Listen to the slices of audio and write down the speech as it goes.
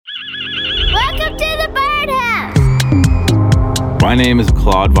My name is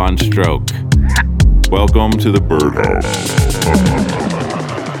Claude Von Stroke. Welcome to the Birdhouse.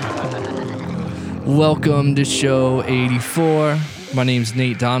 Welcome to show 84. My name's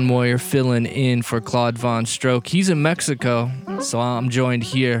Nate Donmoyer, filling in for Claude Von Stroke. He's in Mexico, so I'm joined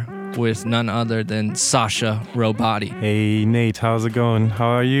here with none other than Sasha Robati. Hey Nate, how's it going? How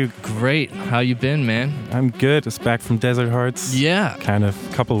are you? Great. How you been, man? I'm good. It's back from Desert Hearts. Yeah. Kind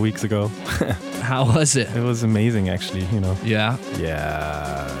of a couple of weeks ago. How was it? It was amazing, actually, you know. Yeah?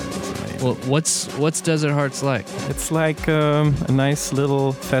 Yeah, it was amazing. Well, what's Desert Hearts like? It's like a nice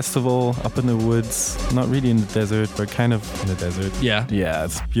little festival up in the woods. Not really in the desert, but kind of in the desert. Yeah? Yeah,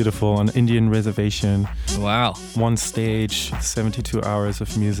 it's beautiful. On Indian reservation. Wow. One stage, 72 hours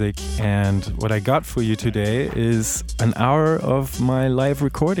of music. And what I got for you today is an hour of my live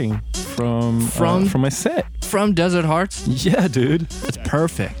recording from my set. From Desert Hearts? Yeah, dude. That's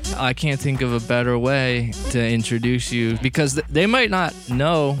perfect. I can't think of a better way to introduce you because they might not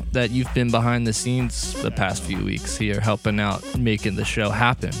know that you've been behind the scenes the past few weeks here helping out making the show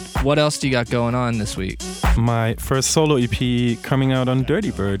happen. What else do you got going on this week? My first solo EP coming out on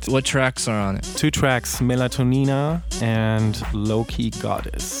Dirty Bird. What tracks are on it? 2 tracks, Melatonina and Low-Key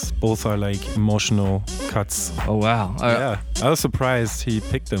Goddess. Both are like emotional cuts. Oh, wow. Yeah, I was surprised he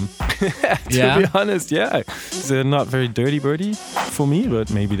picked them. Yeah? To be honest, yeah. They're not very dirty birdie for me, but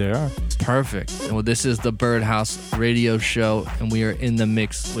maybe they are. Perfect. Well, this is the Birdhouse Radio Show, and we are in the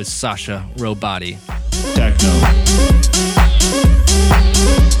mix with Sasha Robati. Techno.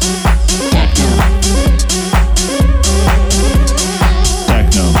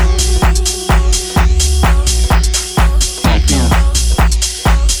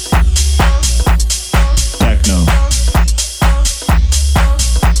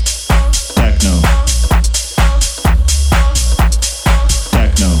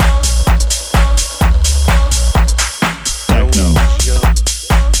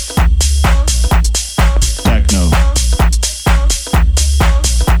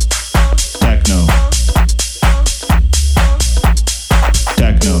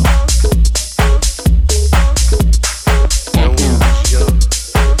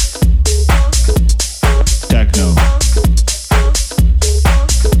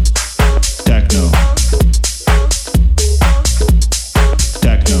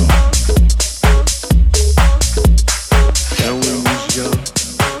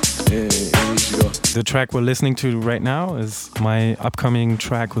 The track we're listening to right now is my upcoming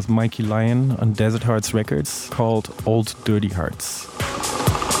track with Mikey Lyon on Desert Hearts Records called Old Dirty Hearts.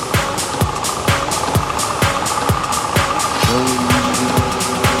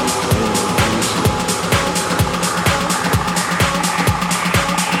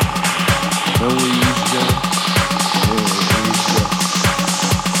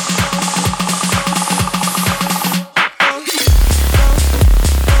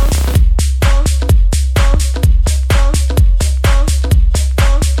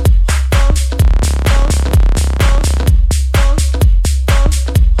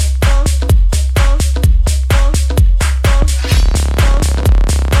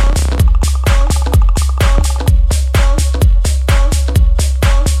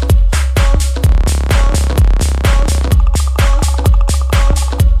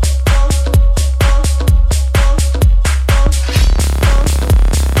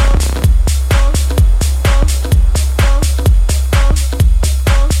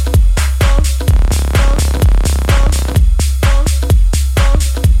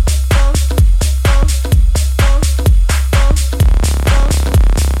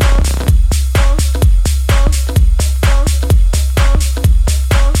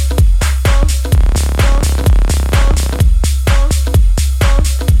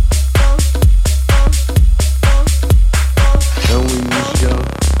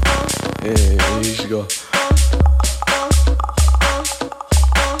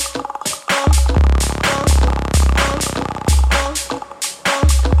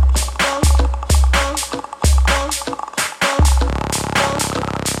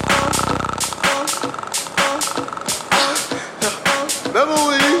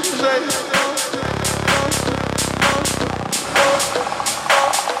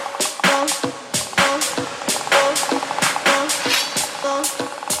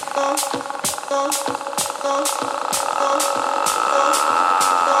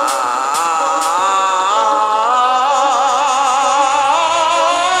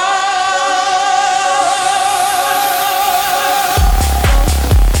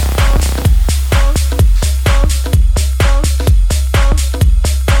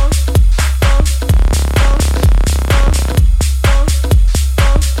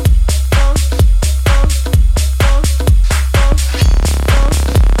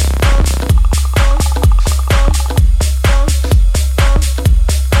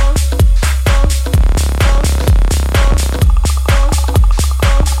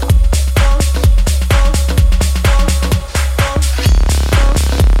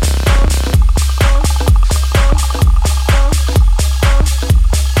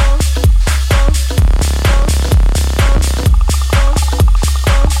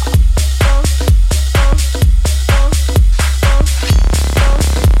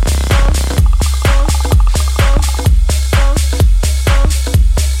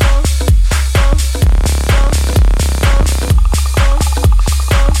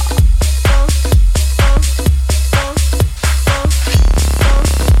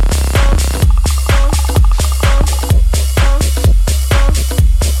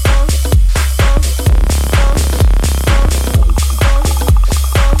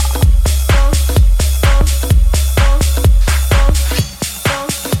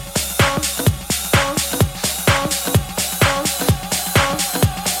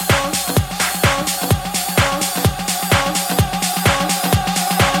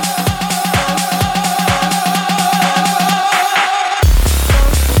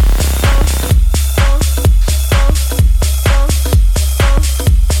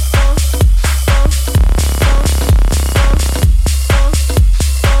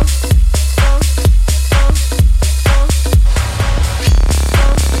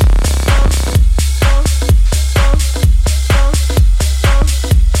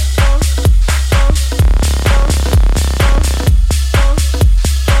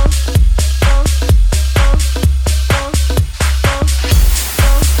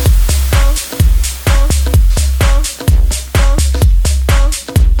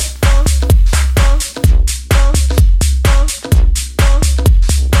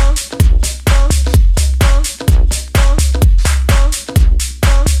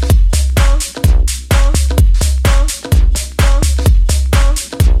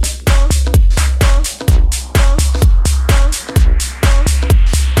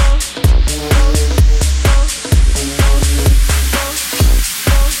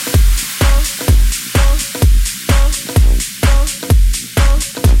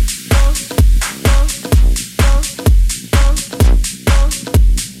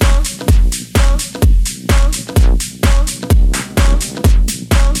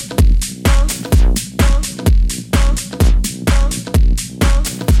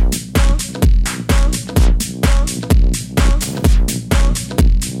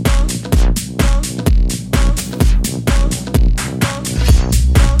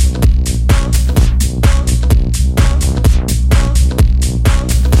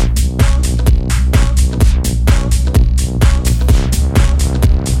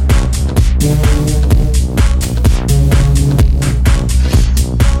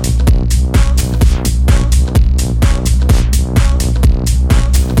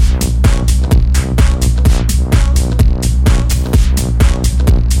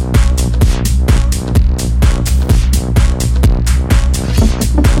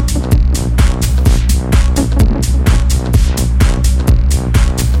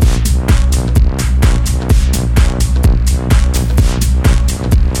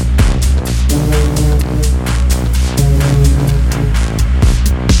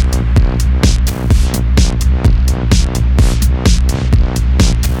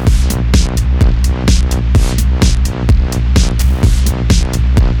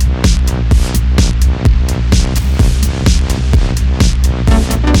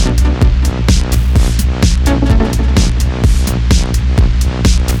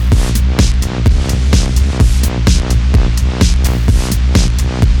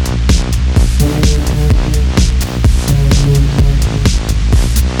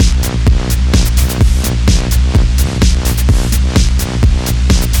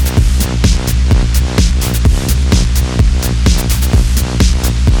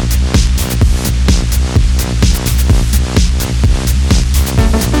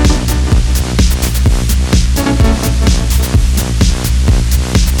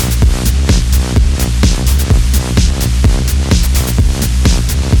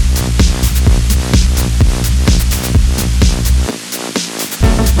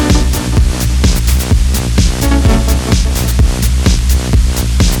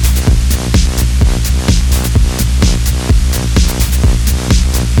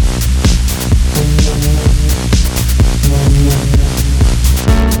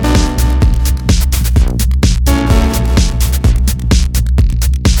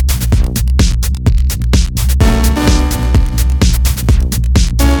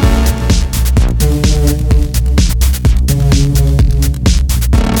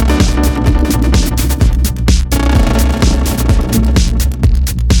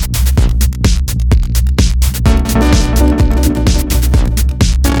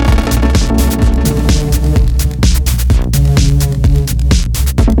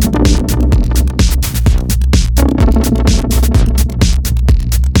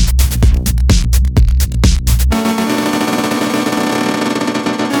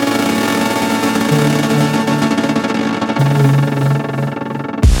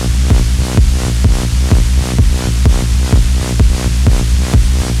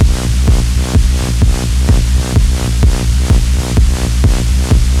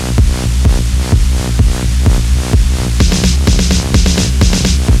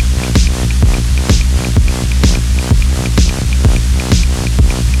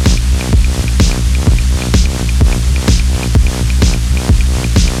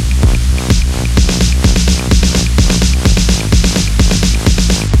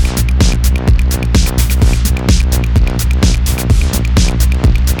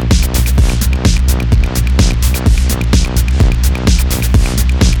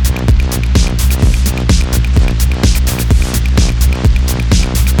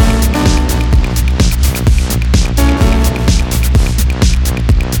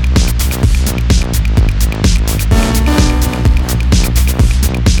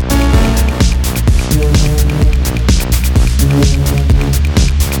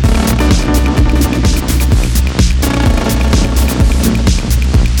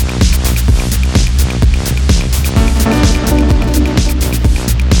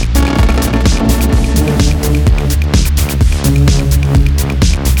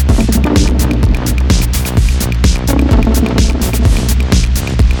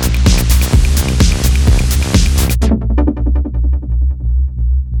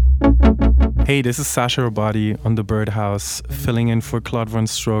 Hey, this is Sasha Robati on the Birdhouse, filling in for Claude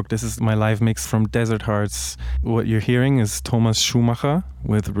VonStroke. This is my live mix from Desert Hearts. What you're hearing is Thomas Schumacher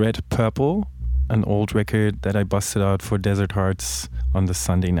with Red Purple, an old record that I busted out for Desert Hearts on the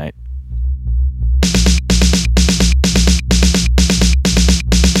Sunday night.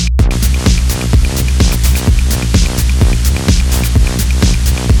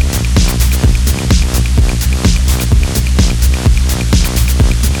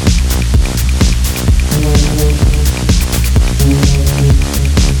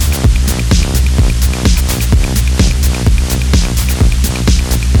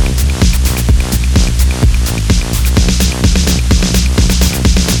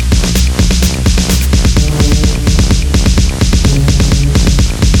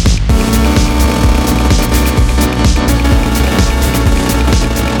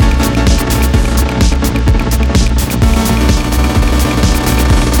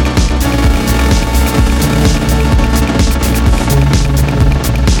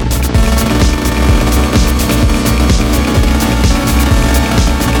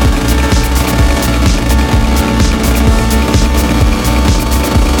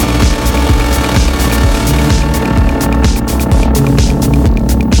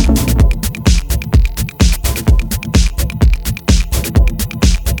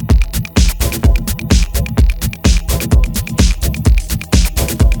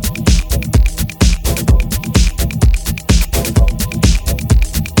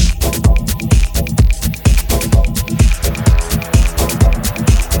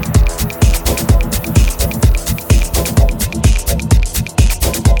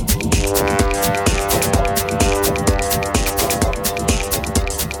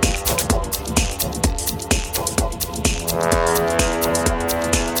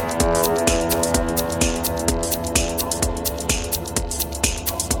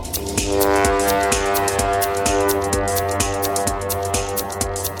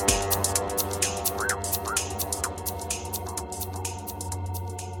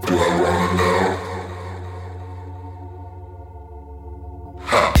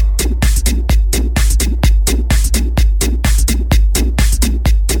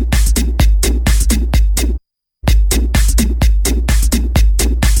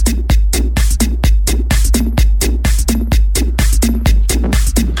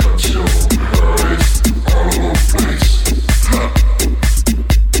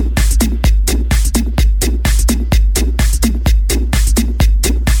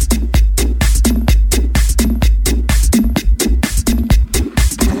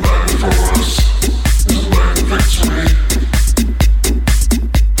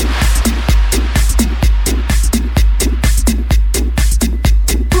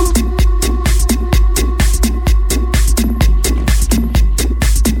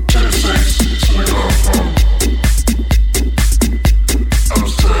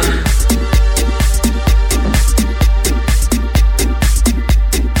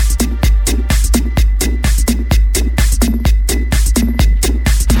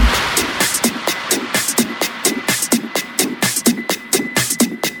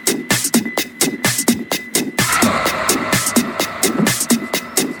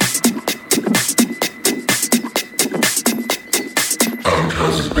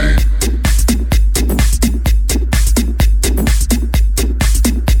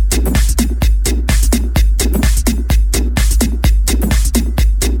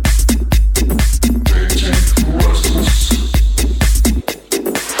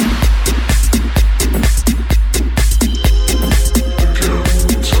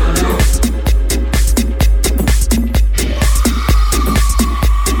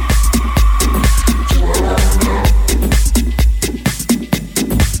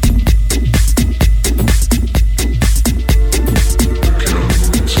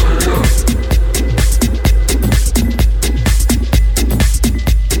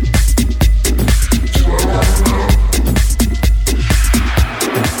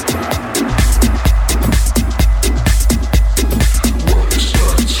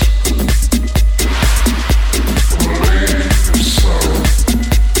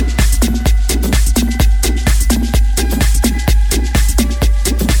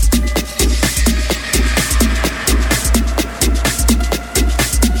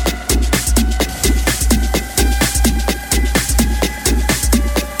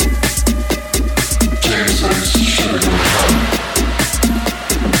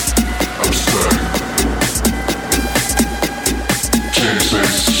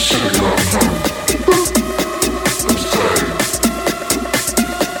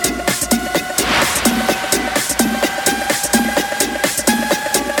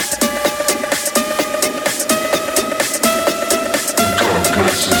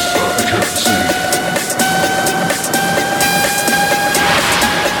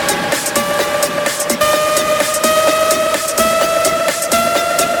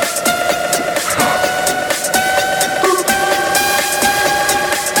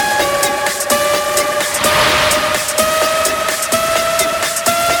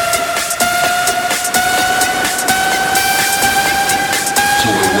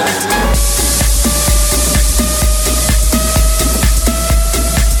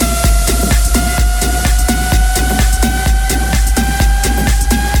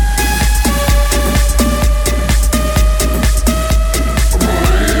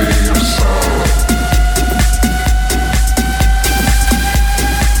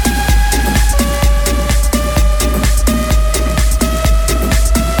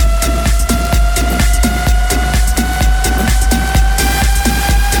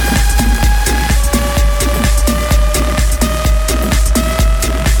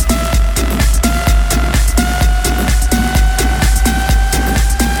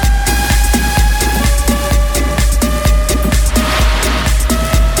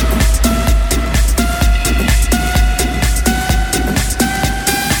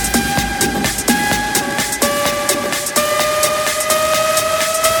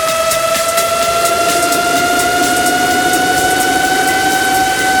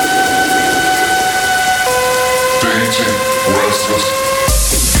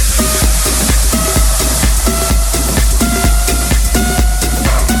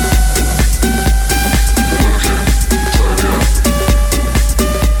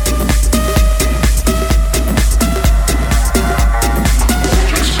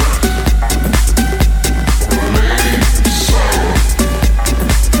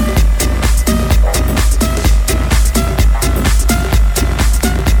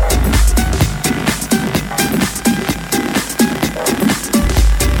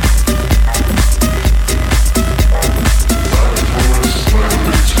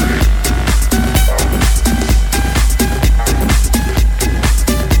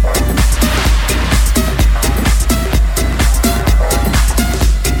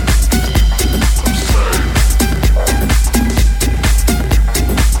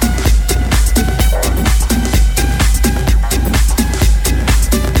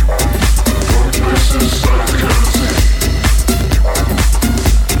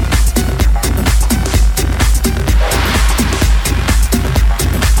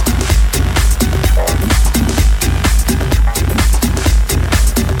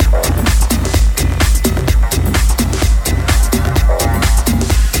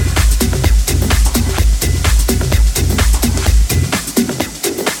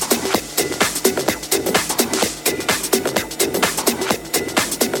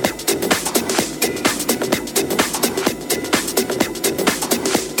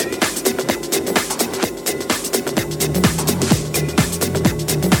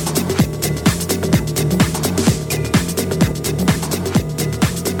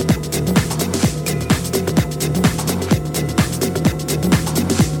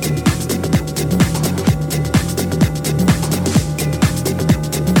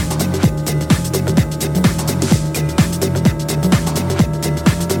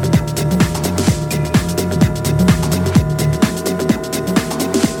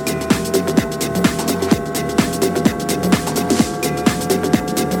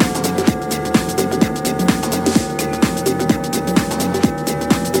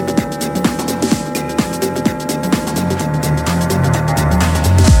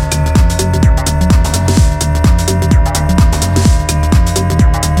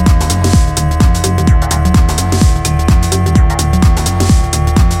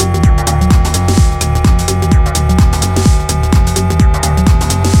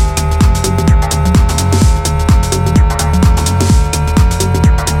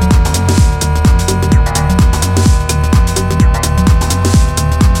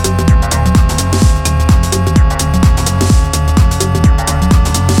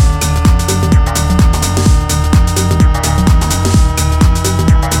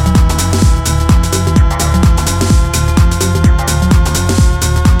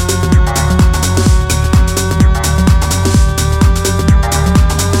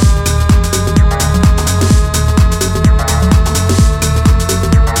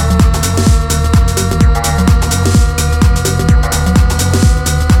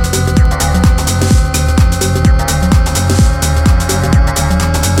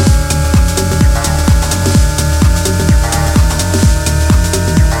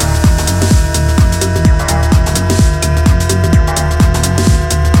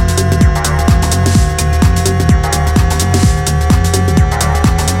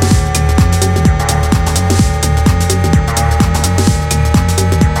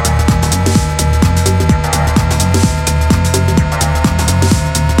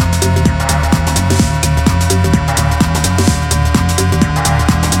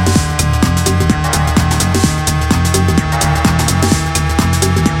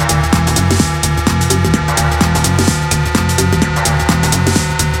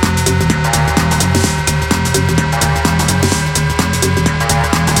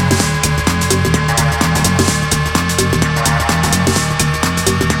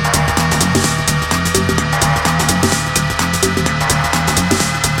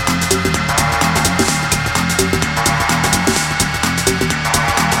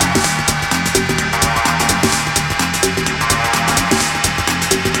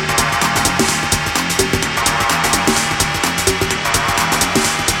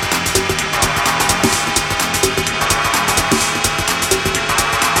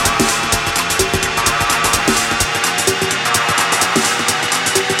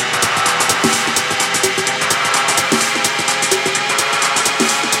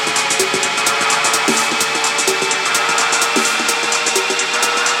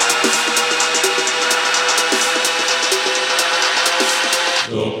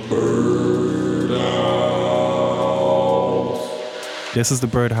 This is The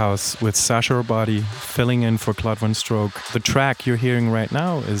Birdhouse with Sasha Robati filling in for Claude VonStroke. The track you're hearing right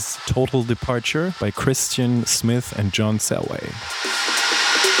now is Total Departure by Christian Smith and John Selway.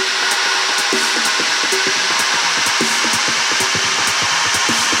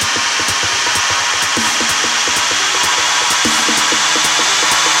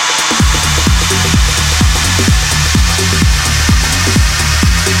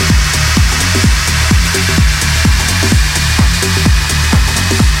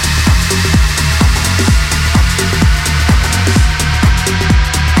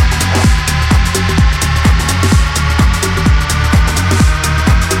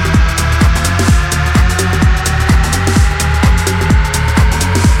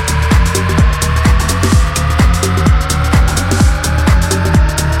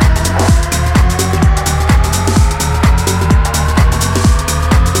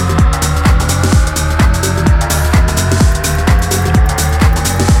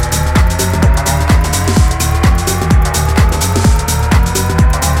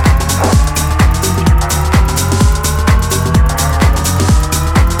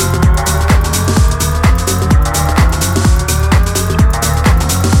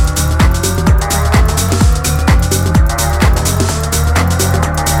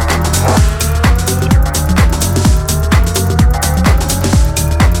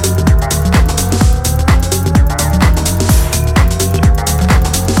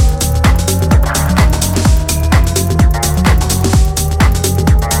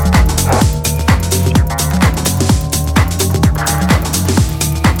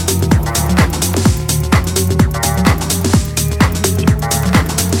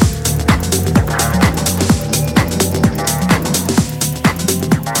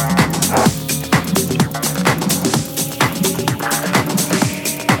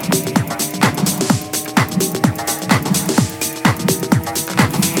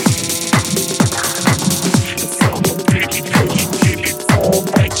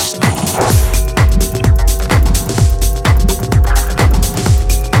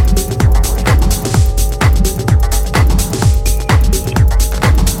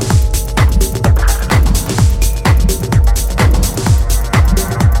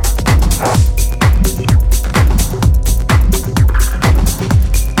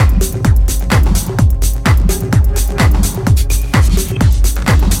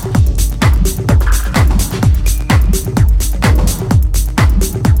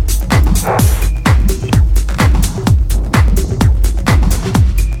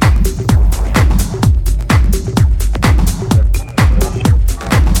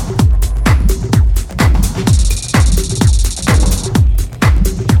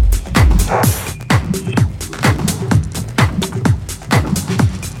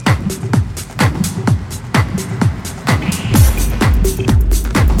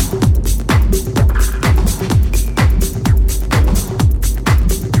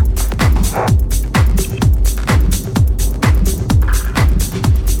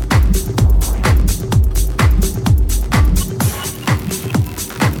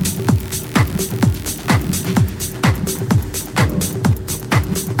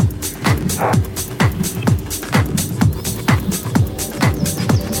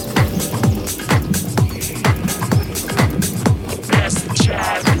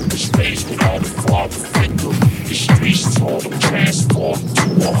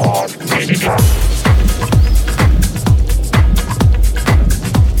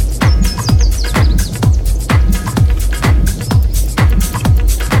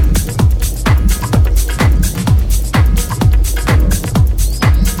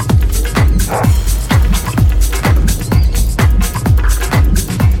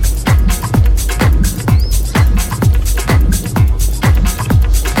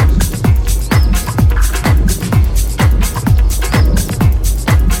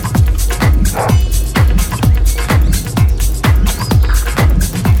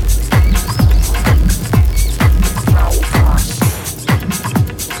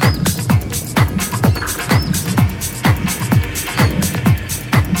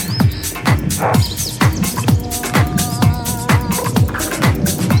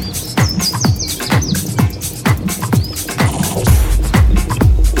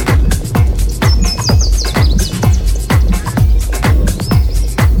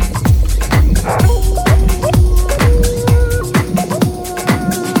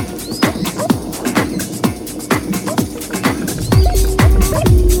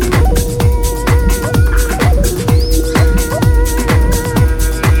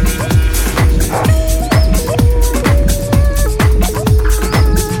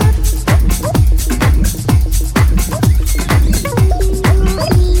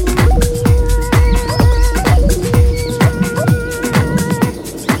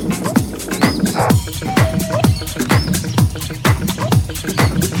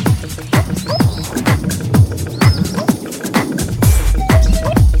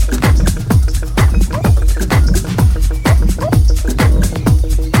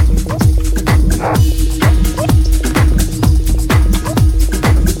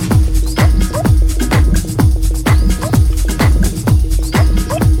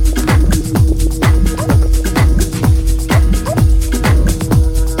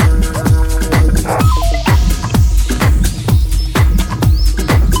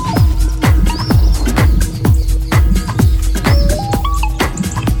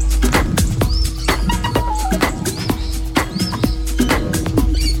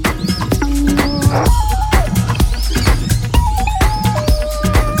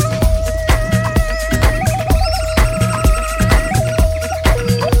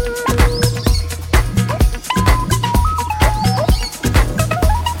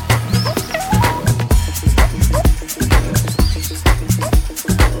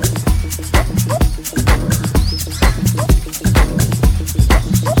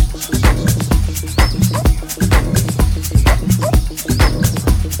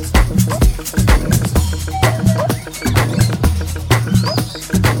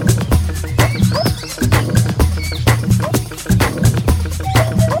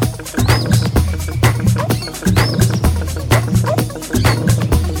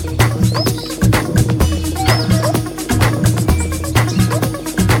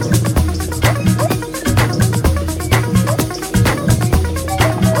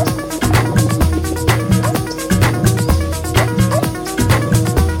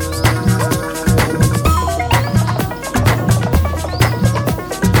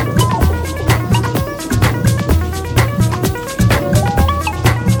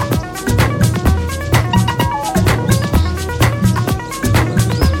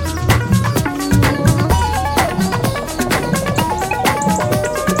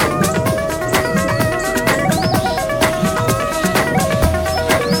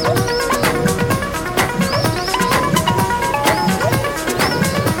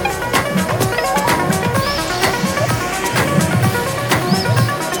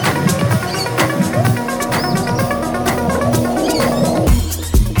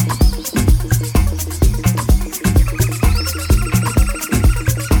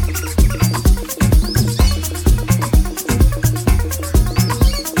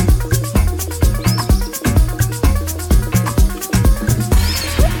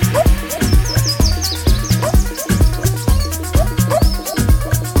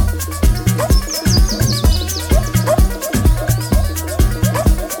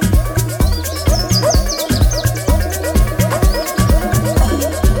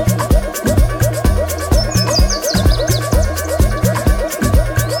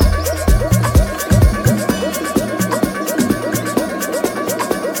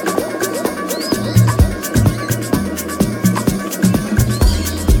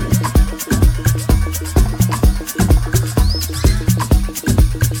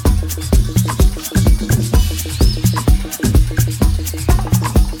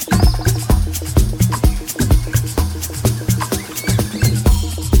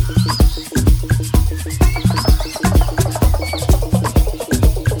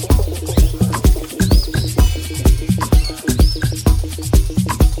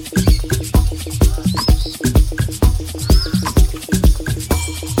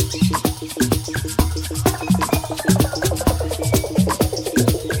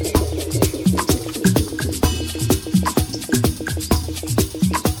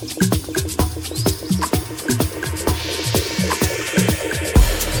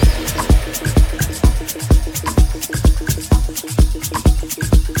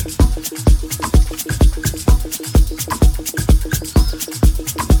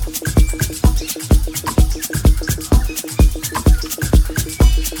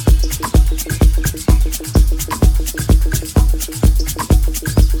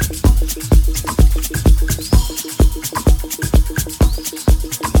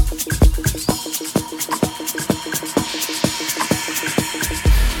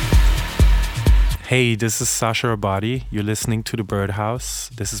 Hey, this is Sasha Rabadi. You're listening to The Birdhouse.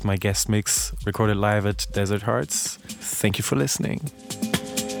 This is my guest mix recorded live at Desert Hearts. Thank you for listening.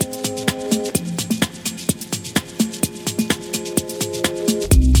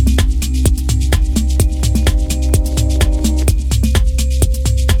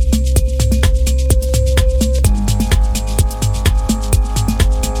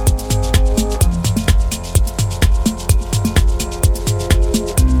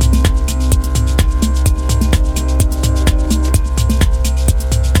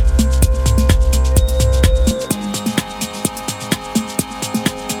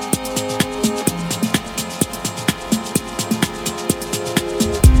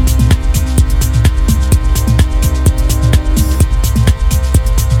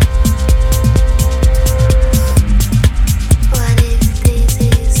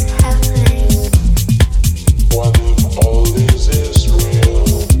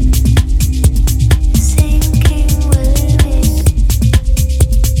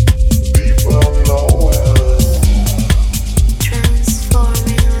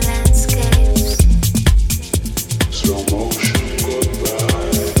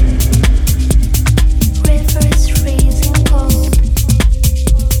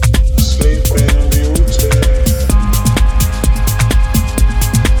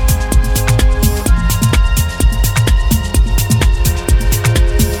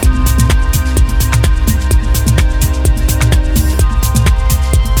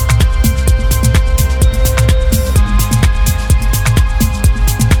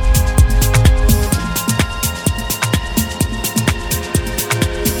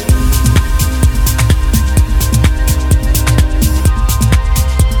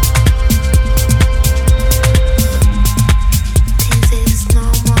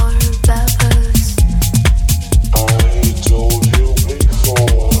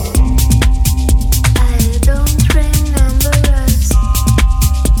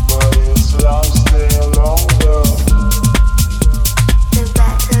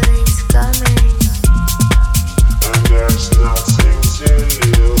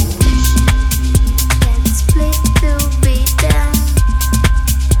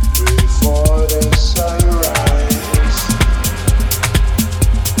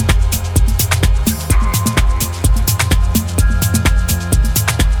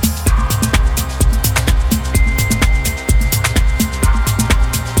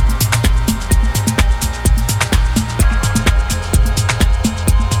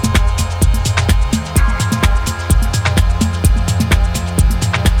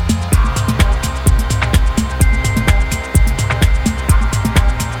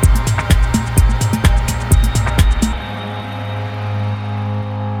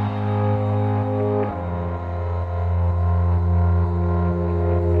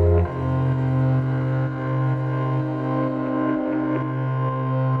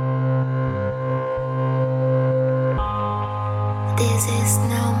 This is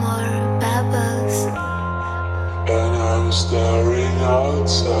no more bubbles. And I'm staring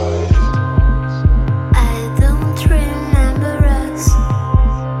outside. I don't remember us,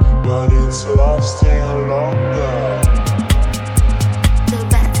 but it's lasting longer. The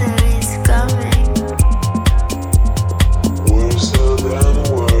battle is coming. Worse than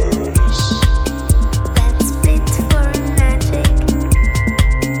worse. Let's split for magic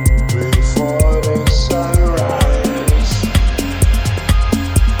before the sunrise.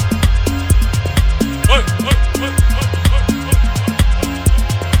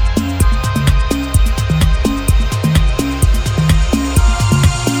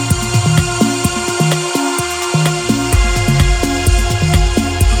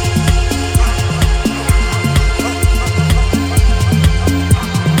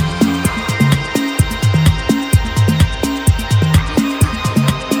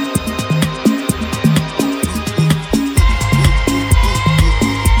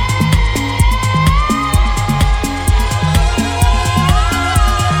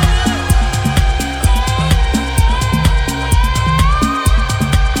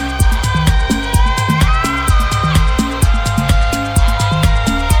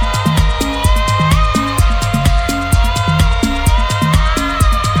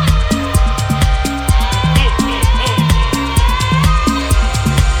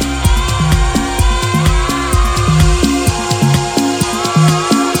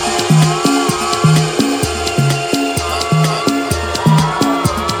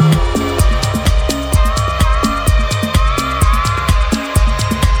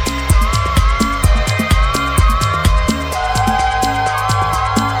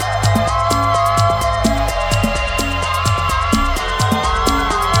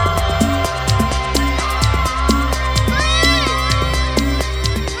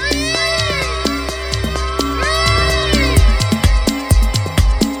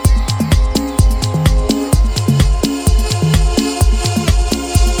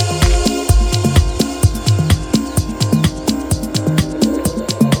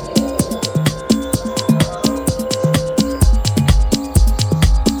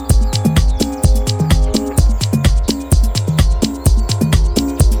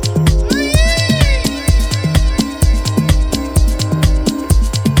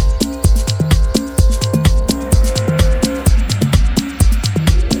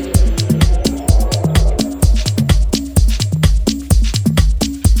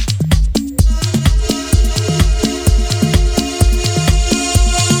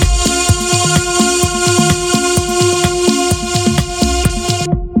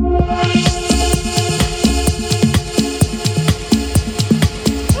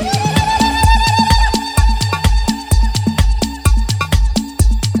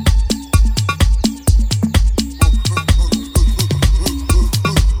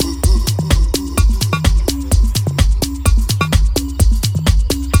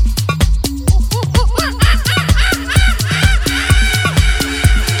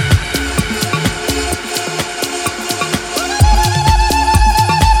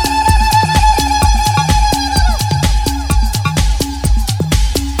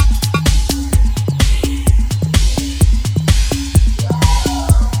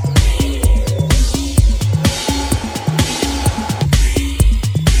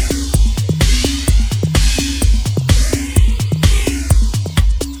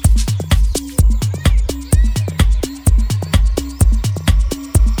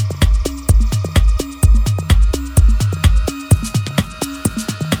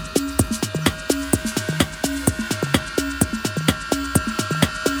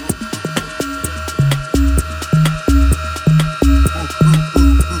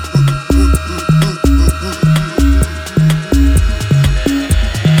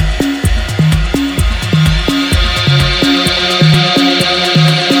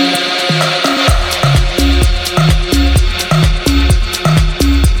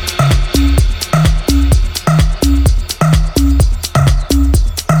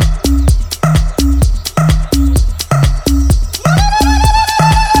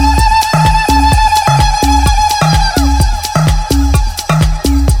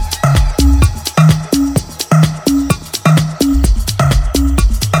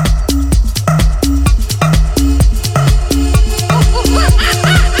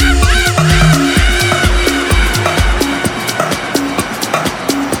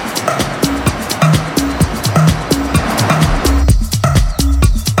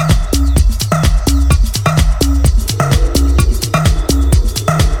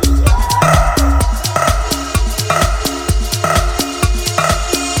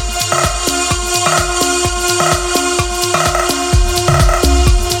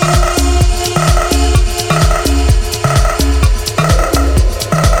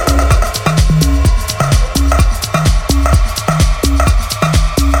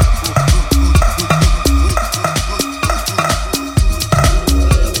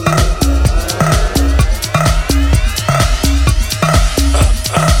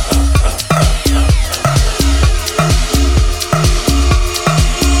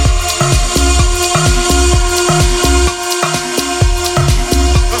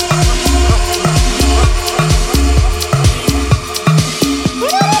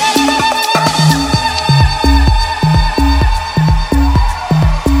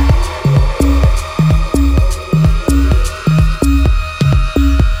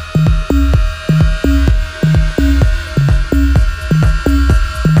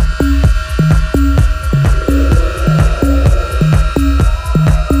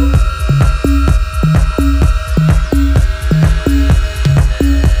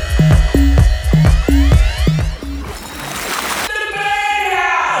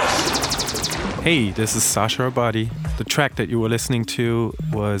 Hey, this is Sasha Abadi. The track that you were listening to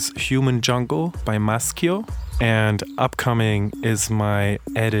was Human Jungle by Maschio. And upcoming is my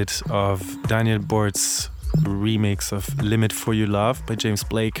edit of Daniel Bort's remix of Limit for Your Love by James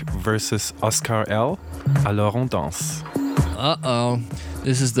Blake versus Oscar L. Alors on danse. Uh-oh.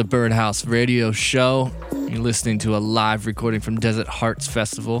 This is the Birdhouse Radio Show. You're listening to a live recording from Desert Hearts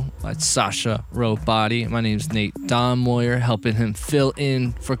Festival by Sasha Robati. My name's Nate Donmoyer, helping him fill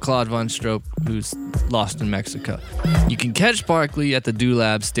in for Claude Von Stroke, who's lost in Mexico. You can catch Barkley at the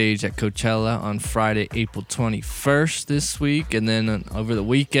Do-Lab stage at Coachella on Friday, April 21st this week, and then over the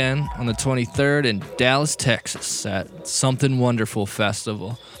weekend on the 23rd in Dallas, Texas at Something Wonderful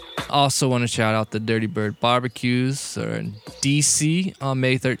Festival. Also want to shout out the Dirty Bird Barbecues are in DC on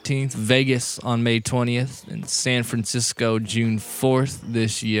May 13th, Vegas on May 20th, and San Francisco June 4th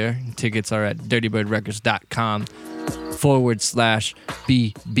this year. Tickets are at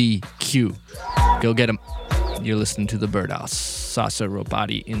dirtybird.com/BBQ. Go get them. You're listening to The Birdhouse. Sasha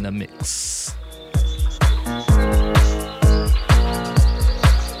Robati in the mix.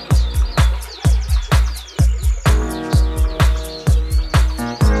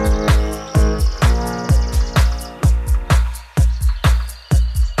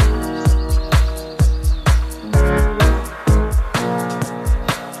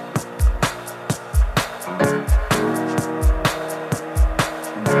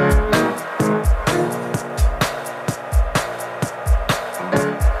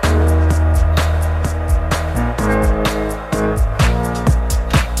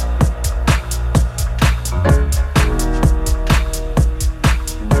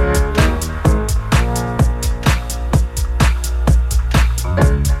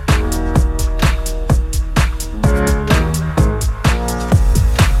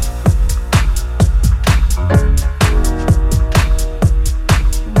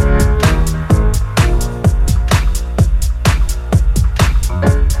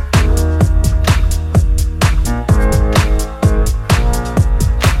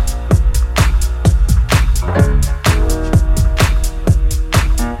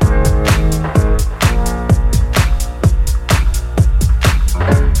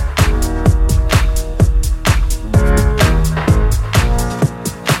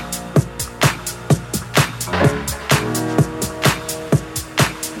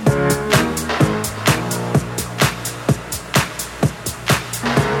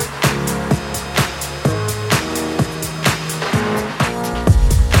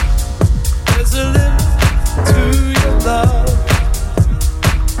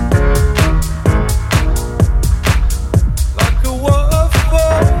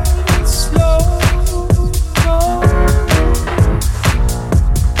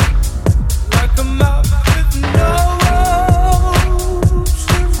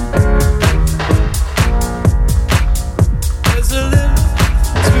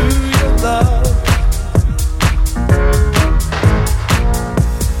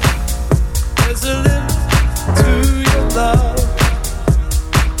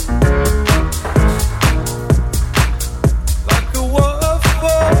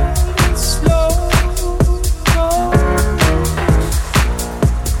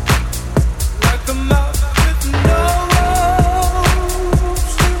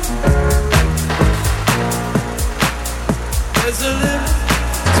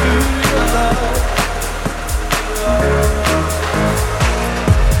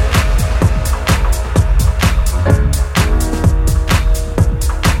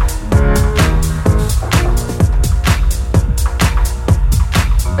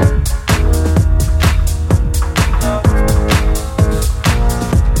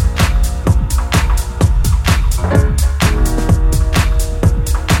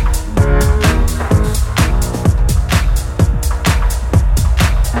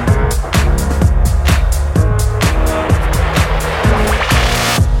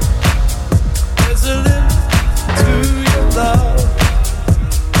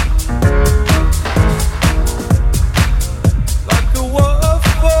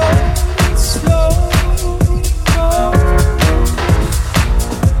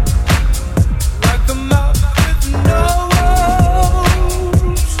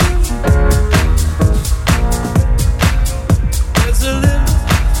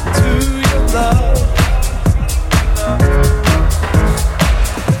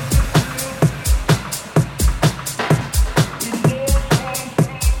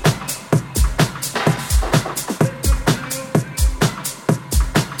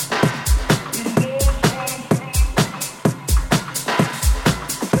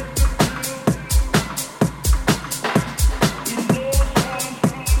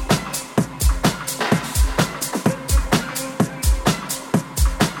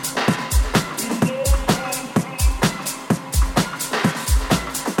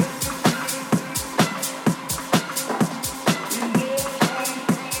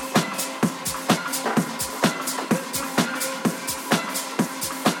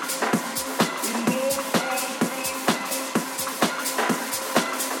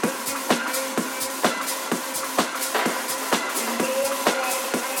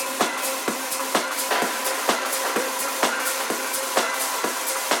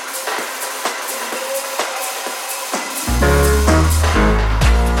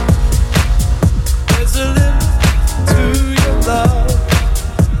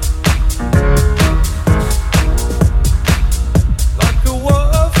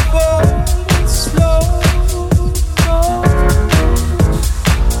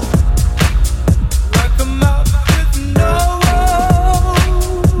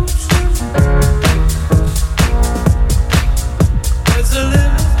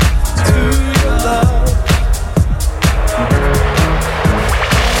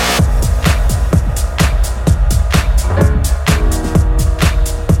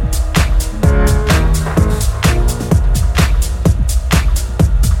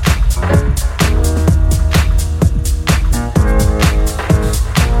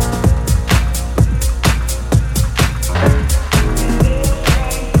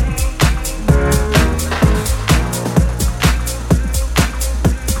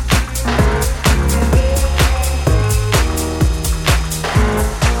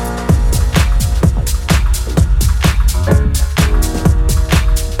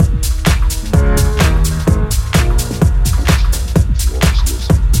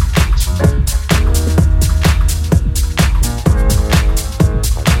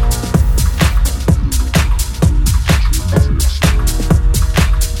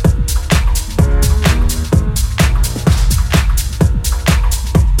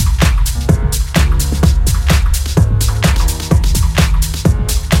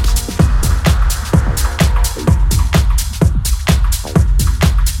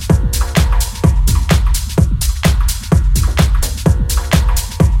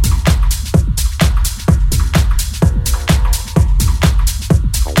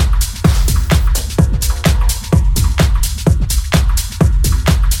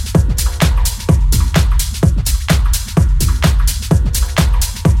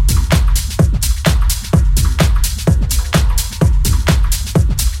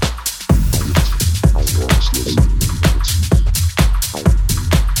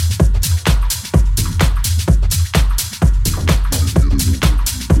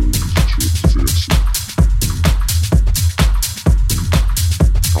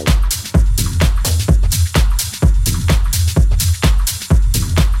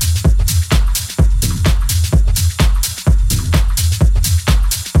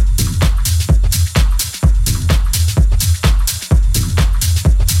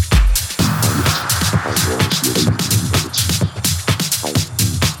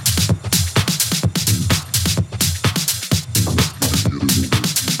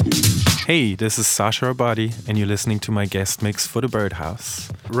 Hey, this is Sasha Abadi, and you're listening to my guest mix for the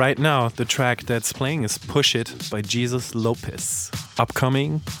Birdhouse. Right now, the track that's playing is Push It by Jesus Lopez.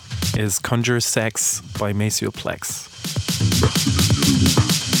 Upcoming is Conjure Sex by Maceo Plex.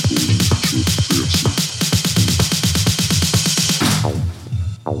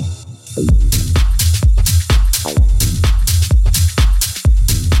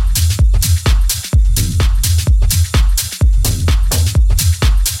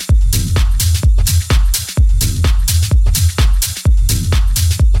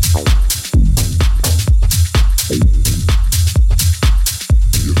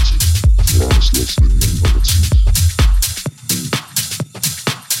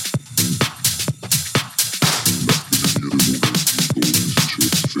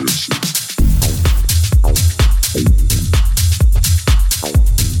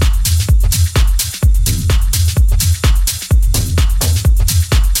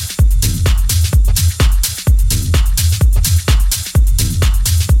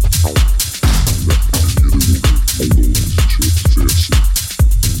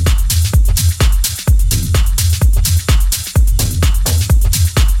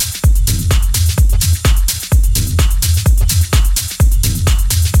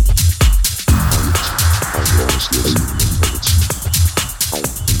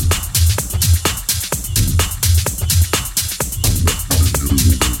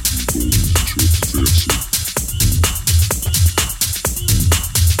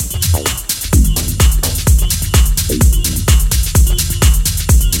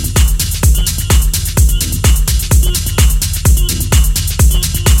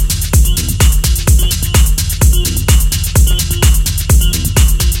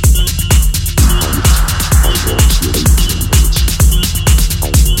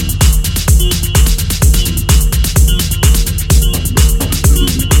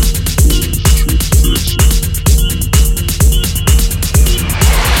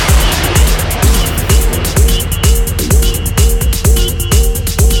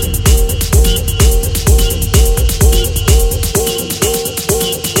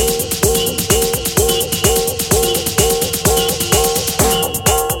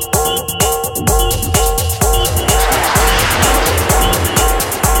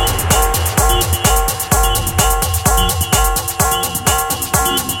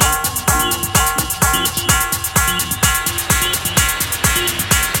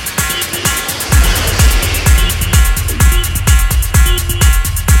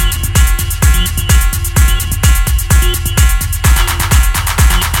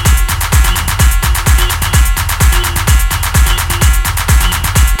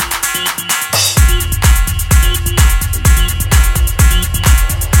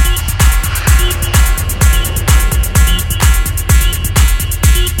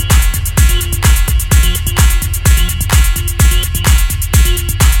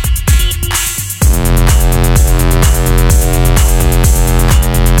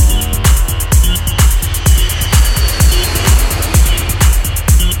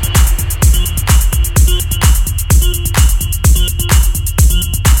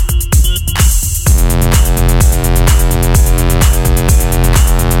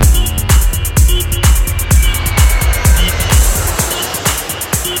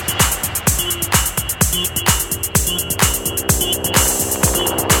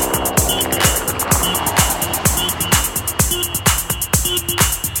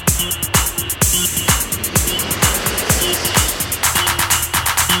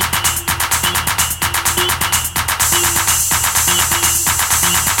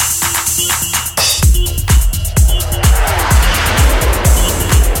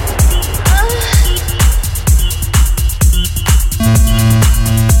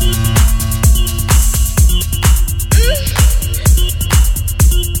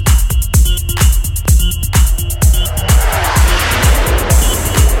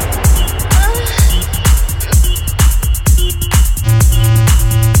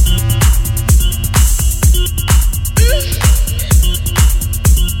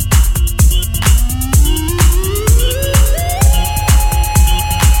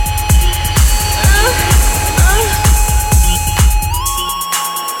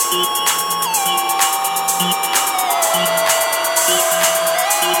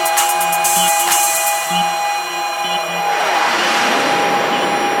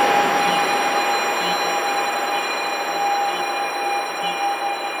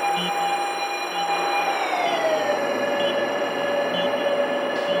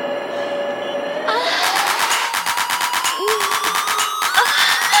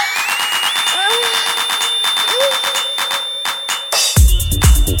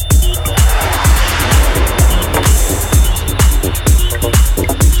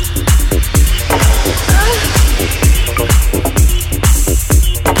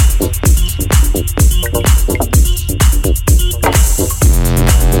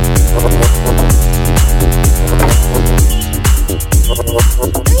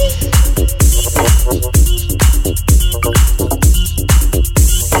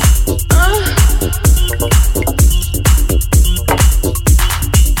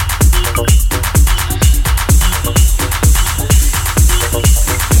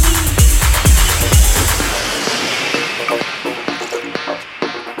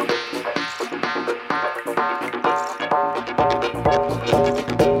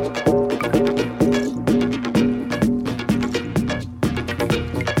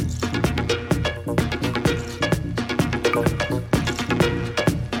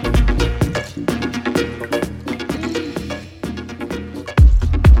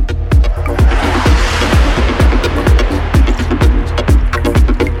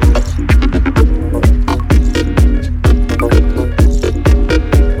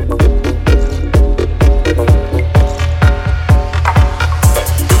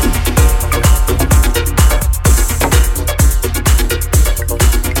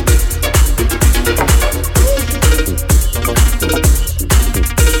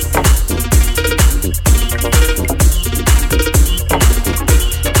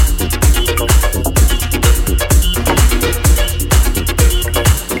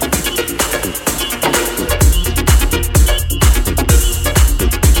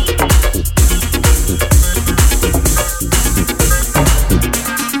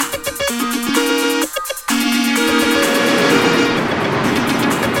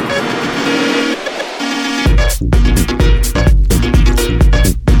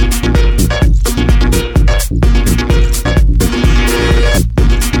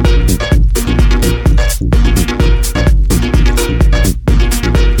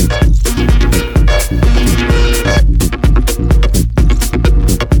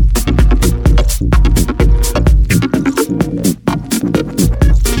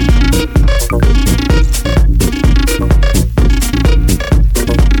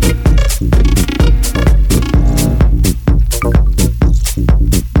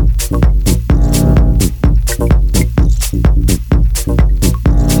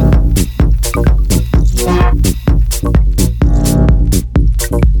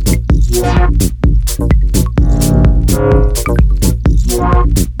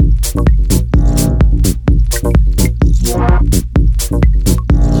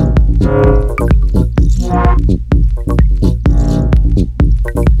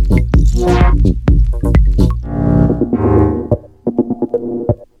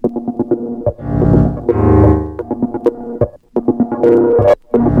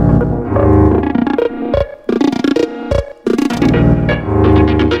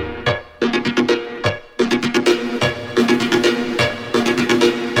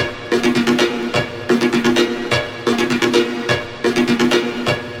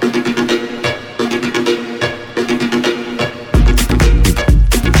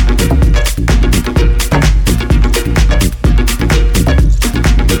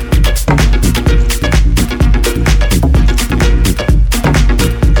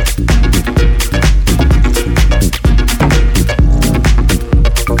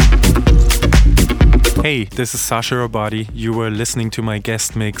 This is Sasha Robati. You were listening to my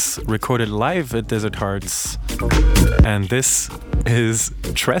guest mix recorded live at Desert Hearts. And this is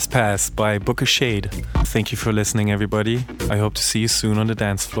Trespass by Book of Shade. Thank you for listening, everybody. I hope to see you soon on the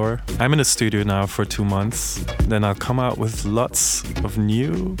dance floor. I'm in the studio now for 2 months. Then I'll come out with lots of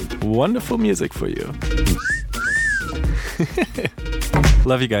new, wonderful music for you.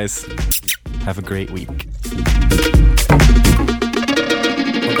 Love you guys. Have a great week.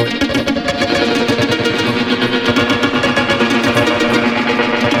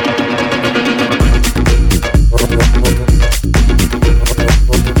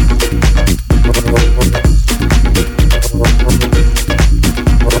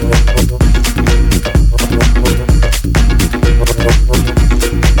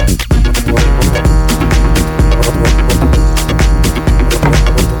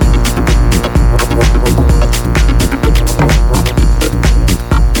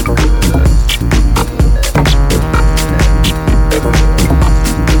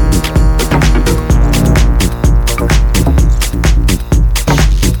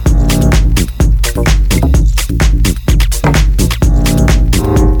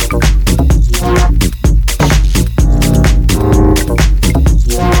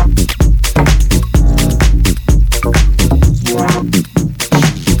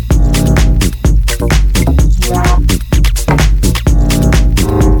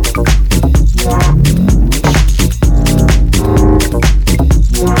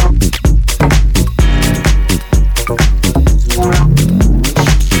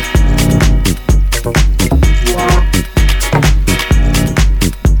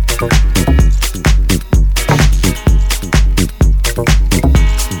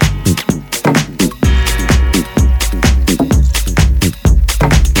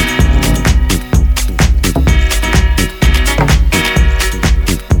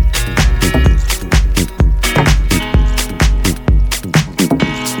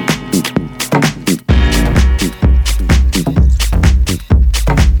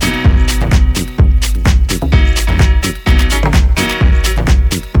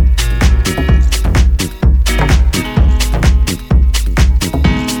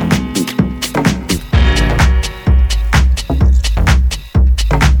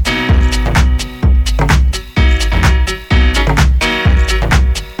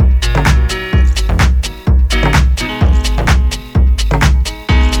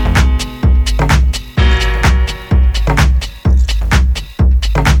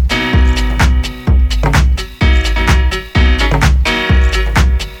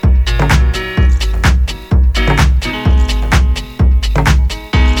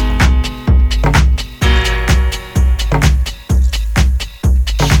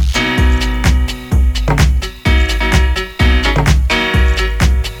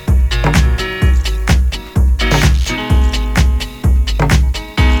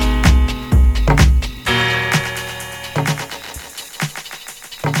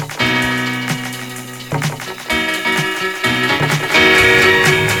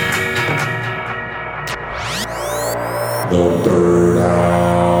 The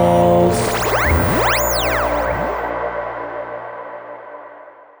Birdhouse.